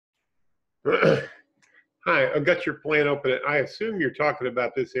Hi, I've got your plan open. I assume you're talking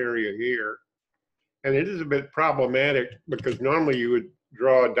about this area here. And it is a bit problematic because normally you would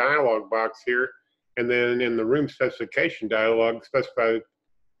draw a dialog box here, and then in the room specification dialog specify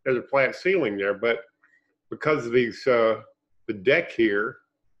there's a flat ceiling there. But because of these, the deck here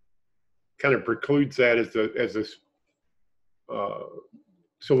kind of precludes that as a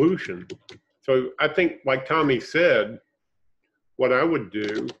solution. So I think, like Tommy said, what I would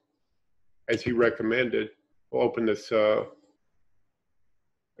do, as he recommended, we'll open this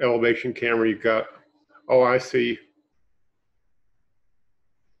elevation camera you've got. Oh, I see.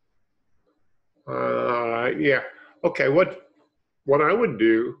 Yeah. Okay. What I would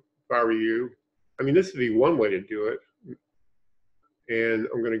do if I were you, I mean, this would be one way to do it. And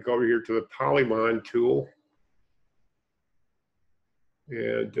I'm going to go over here to the polyline tool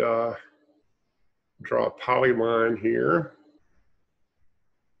and draw a polyline here.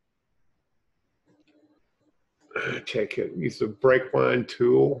 Take it. Use the break line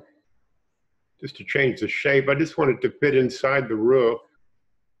tool just to change the shape. I just want it to fit inside the roof.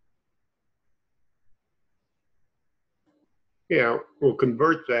 Yeah, we'll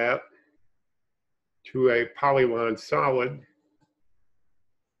convert that to a polyline solid.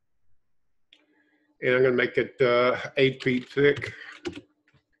 And I'm going to make it 8 feet thick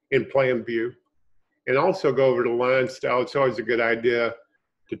in plan view. And also go over to line style. It's always a good idea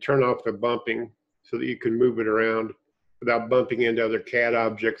to turn off the bumping so that you can move it around without bumping into other CAD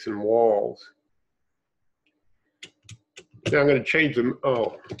objects and walls. Now I'm going to change them.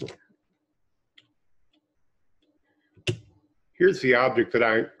 Oh, here's the object that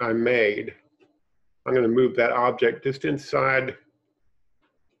I made. I'm going to move that object just inside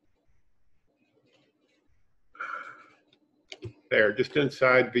there, just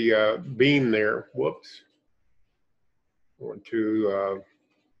inside the beam there. Whoops. I want to,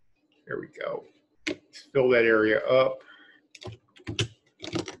 there we go. Let's fill that area up.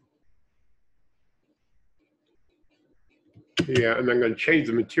 Yeah, and I'm going to change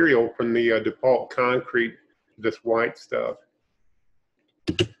the material from the default concrete to this white stuff.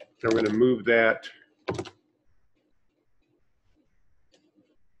 I'm going to move that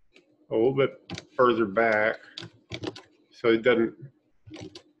a little bit further back so it doesn't,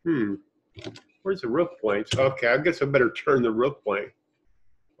 where's the roof planes? Okay, I guess I better turn the roof plane.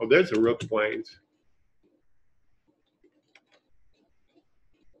 Oh, there's the roof planes.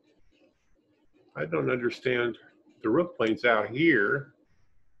 I don't understand. The roof plane's out here.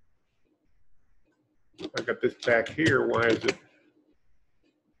 I got this back here. Why is it?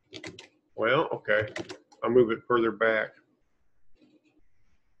 Well, okay. I'll move it further back.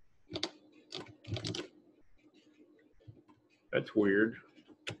 That's weird.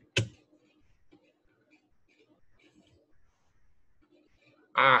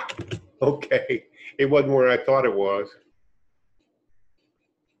 Ah, okay. It wasn't where I thought it was.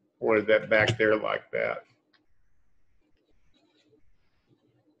 I wanted that back there like that.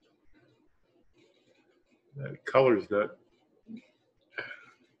 That color's not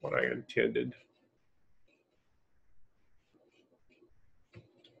what I intended.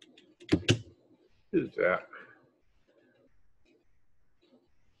 What is that?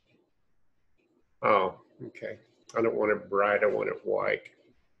 Oh, okay. I don't want it bright, I want it white.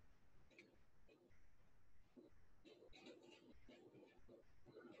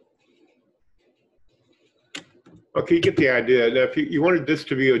 Okay, you get the idea. Now, if you wanted this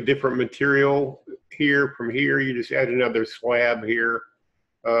to be a different material here from here, you just add another slab here,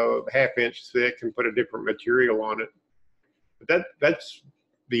 1/2 inch thick, and put a different material on it. But that's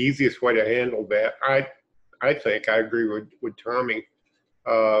the easiest way to handle that. I think I agree with Tommy.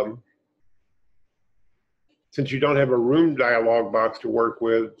 Since you don't have a room dialog box to work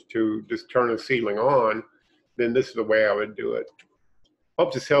with to just turn the ceiling on, then this is the way I would do it.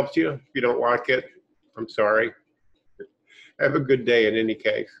 Hope this helps you. If you don't like it, I'm sorry. Have a good day in any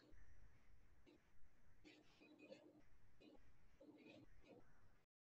case.